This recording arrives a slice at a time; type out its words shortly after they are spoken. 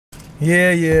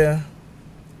Yeah.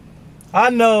 I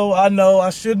know, I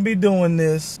shouldn't be doing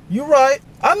this. You're right.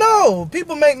 I know,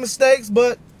 people make mistakes,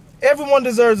 but everyone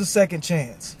deserves a second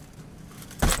chance.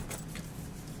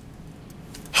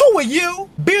 Who are you?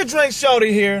 Beer Drink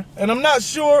Shorty here, and I'm not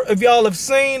sure if y'all have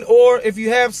seen, or if you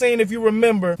have seen, if you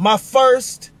remember, my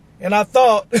first, and I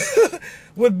thought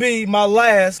would be my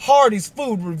last Hardee's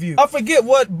food review. I forget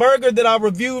what burger that I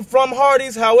reviewed from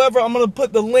Hardee's. However, I'm gonna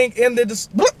put the link in this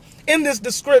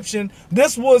description.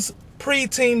 This was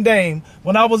pre-Team Dame,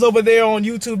 when I was over there on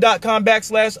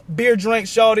youtube.com/Beer Drink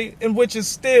Shorty, and which is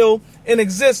still in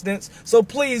existence. So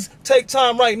please take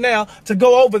time right now to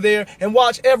go over there and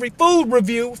watch every food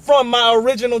review from my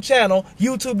original channel,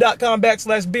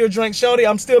 youtube.com/Beer Drink Shorty.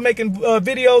 I'm still making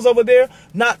videos over there,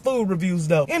 not food reviews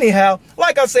though. Anyhow,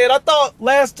 like I said, I thought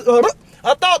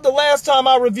the last time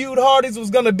I reviewed Hardee's was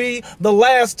gonna be the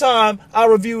last time I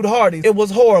reviewed Hardee's. It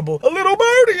was horrible. A little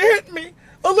birdie hit me.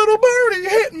 A little birdie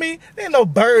hit me. Ain't no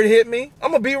bird hit me. I'm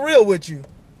gonna be real with you.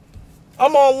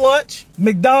 I'm on lunch.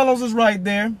 McDonald's is right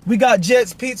there. We got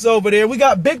Jet's Pizza over there. We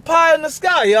got Big Pie in the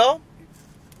Sky, y'all,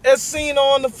 as seen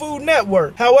on the Food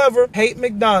Network. However, hate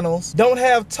McDonald's. Don't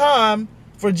have time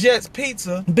for Jet's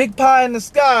Pizza. Big Pie in the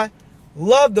Sky.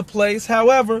 Love the place.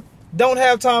 However, don't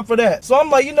have time for that. So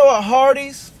I'm like, you know what,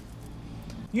 Hardee's?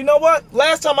 You know what?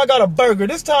 Last time I got a burger.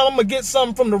 This time I'm gonna get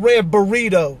something from the red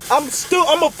burrito. I'm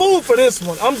a fool for this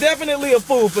one. I'm definitely a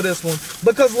fool for this one.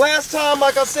 Because last time,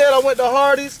 like I said, I went to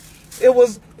Hardee's. It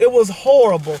was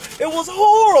horrible. It was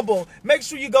horrible. Make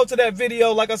sure you go to that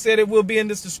video. Like I said, it will be in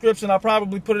this description. I'll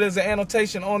probably put it as an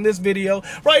annotation on this video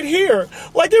right here,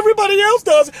 like everybody else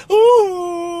does.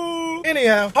 Ooh.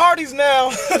 Anyhow, Hardee's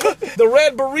now, the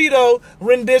red burrito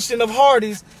rendition of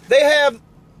Hardee's, they have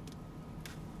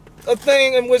a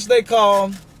thing in which they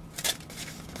call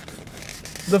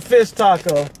the fish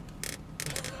taco.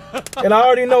 And I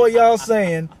already know what y'all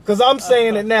saying, because I'm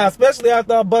saying it now, especially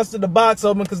after I busted the box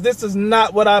open, because this is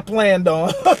not what I planned on.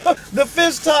 The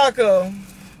fish taco.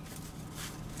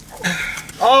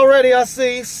 Already I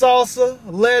see salsa,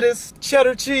 lettuce,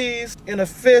 cheddar cheese, and a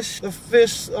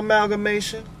fish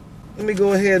amalgamation. Let me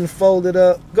go ahead and fold it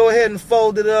up. Go ahead and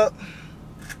fold it up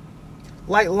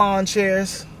like lawn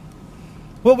chairs.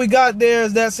 What we got there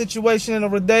is that situation in a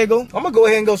Rodego. I'm gonna go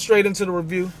ahead and go straight into the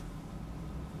review.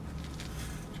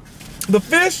 The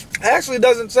fish actually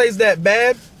doesn't taste that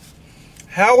bad.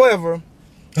 However,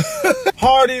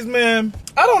 Hardee's, man,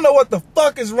 I don't know what the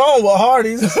fuck is wrong with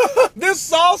Hardee's.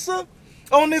 This salsa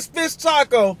on this fish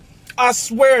taco, I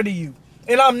swear to you,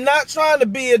 and I'm not trying to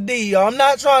be a D, I'm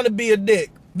not trying to be a dick.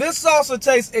 This salsa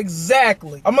tastes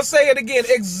exactly, I'm gonna say it again,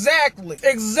 exactly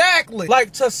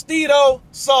like Tostito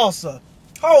salsa.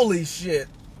 Holy shit.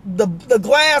 The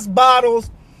glass bottles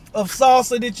of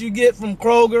salsa that you get from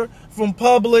Kroger, from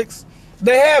Publix,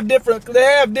 they have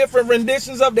different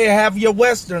renditions of. They have your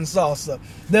Western salsa.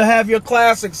 They'll have your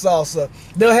classic salsa.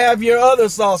 They'll have your other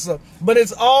salsa. But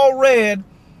it's all red,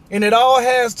 and it all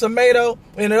has tomato,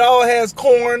 and it all has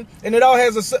corn, and it all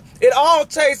has it all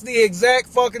tastes the exact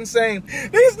fucking same.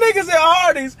 These niggas at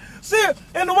Hardee's, see,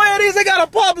 and the way it is, they got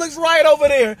a Publix right over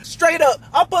there. Straight up,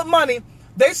 I put money.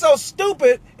 They so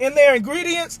stupid in their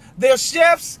ingredients. They're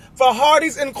chefs for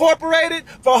Hardee's Incorporated,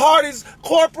 for Hardee's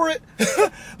Corporate.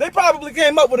 They probably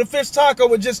came up with a fish taco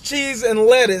with just cheese and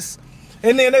lettuce.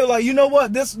 And then they were like, you know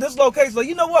what? This location, like,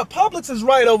 you know what? Publix is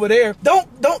right over there.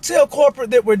 Don't tell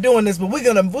corporate that we're doing this, but we're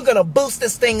gonna boost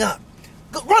this thing up.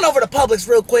 Run over to Publix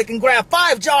real quick and grab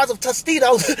 5 jars of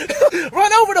Tostitos.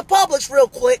 Run over to Publix real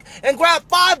quick and grab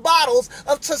 5 bottles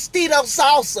of Tostito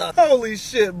salsa. Holy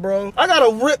shit, bro. I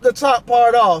gotta rip the top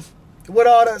part off with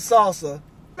all that salsa.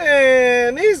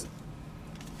 Man,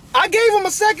 I gave them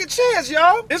a second chance,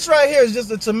 y'all. This right here is just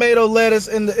the tomato, lettuce,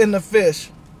 and the fish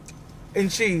and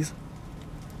cheese.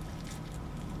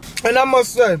 And I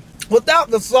must say, without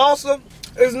the salsa,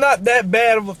 it's not that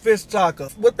bad of a fish taco.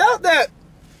 Without that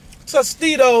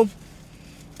Tostito,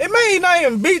 it may not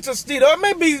even be Tostito, it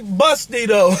may be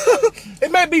Bustito.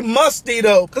 It may be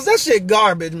Mustito, because that shit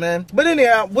garbage, man. But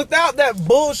anyhow, without that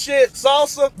bullshit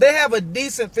salsa, they have a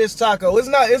decent fish taco. It's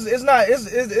not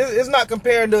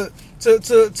compared to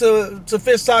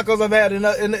fish tacos I've had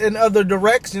in other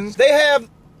directions. They have.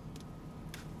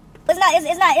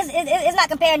 It's not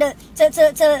compared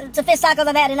to fish tacos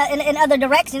I've had in other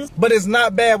directions. But it's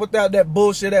not bad without that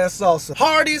bullshit ass salsa.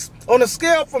 Hardee's, on a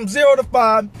scale from 0 to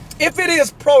 5, if it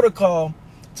is protocol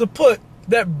to put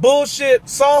that bullshit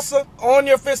salsa on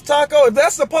your fish taco, if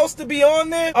that's supposed to be on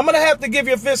there, I'm gonna have to give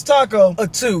your fish taco a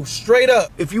 2, straight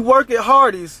up. If you work at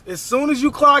Hardee's, as soon as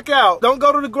you clock out, don't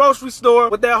go to the grocery store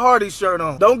with that Hardee shirt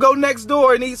on. Don't go next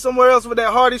door and eat somewhere else with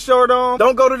that Hardee shirt on.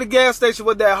 Don't go to the gas station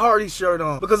with that Hardee shirt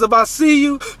on. Because if I see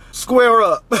you, square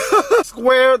up.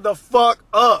 Square the fuck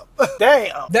up.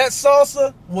 Damn. That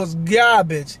salsa was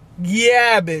garbage.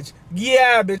 Garbage.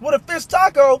 With a fish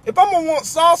taco, if I'm gonna want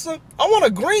salsa, I want a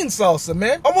green salsa,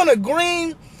 man. I want a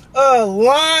green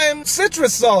lime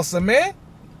citrus salsa, man.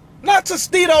 Not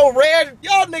Tostito red.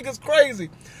 Y'all niggas crazy.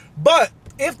 But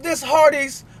if this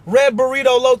Hardee's red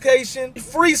burrito location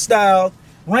freestyle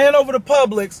ran over to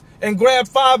Publix and grabbed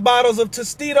 5 bottles of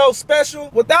Tostito special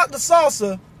without the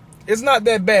salsa, it's not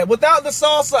that bad. Without the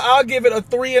salsa, I'll give it a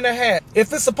 3.5.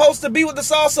 If it's supposed to be with the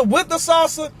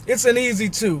salsa, it's an easy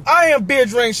 2. I am Beer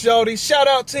Drink Shorty. Shout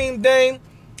out Team Dame.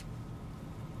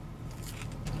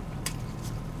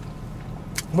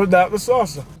 Without the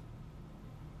salsa.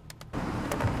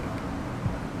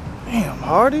 Damn,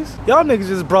 Hardee's? Y'all niggas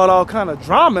just brought all kind of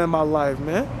drama in my life,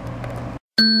 man.